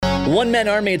One Man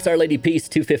Army, it's Our Lady Peace,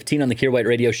 2:15 on the Kier White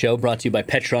Radio Show, brought to you by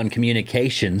Petron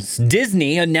Communications.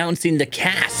 Disney announcing the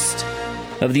cast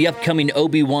of the upcoming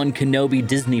Obi Wan Kenobi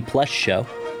Disney Plus show.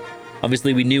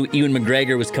 Obviously, we knew Ewan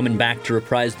McGregor was coming back to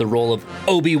reprise the role of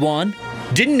Obi Wan.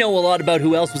 Didn't know a lot about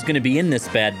who else was going to be in this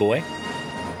bad boy.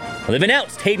 Well, they've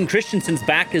announced Hayden Christensen's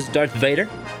back as Darth Vader.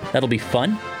 That'll be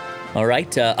fun. All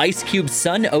right, Ice Cube's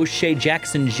son, O'Shea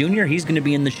Jackson Jr., he's going to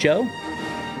be in the show.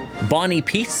 Bonnie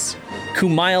Peace,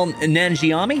 Kumail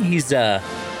Nanjiani,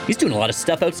 he's doing a lot of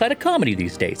stuff outside of comedy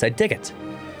these days. I dig it.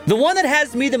 The one that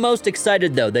has me the most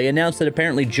excited, though, they announced that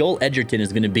apparently Joel Edgerton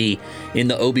is going to be in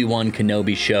the Obi-Wan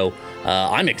Kenobi show.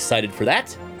 I'm excited for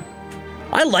that.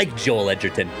 I like Joel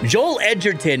Edgerton. Joel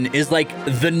Edgerton is like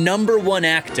the number one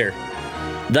actor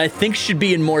that I think should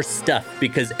be in more stuff,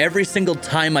 because every single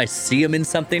time I see him in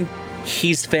something,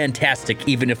 he's fantastic,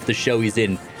 even if the show he's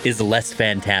in is less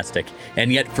fantastic.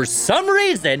 And yet, for some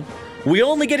reason, we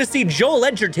only get to see Joel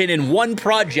Edgerton in one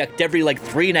project every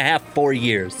 3.5, 4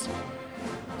 years.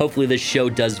 Hopefully this show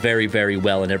does very, very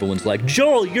well and everyone's like,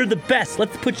 Joel, you're the best.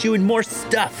 Let's put you in more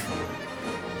stuff.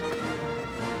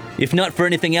 If not for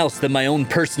anything else than my own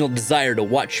personal desire to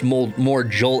watch more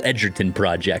Joel Edgerton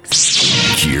projects.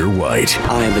 Kier White.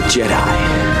 I am a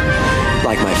Jedi,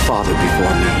 like my father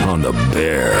before me. On the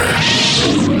Bear.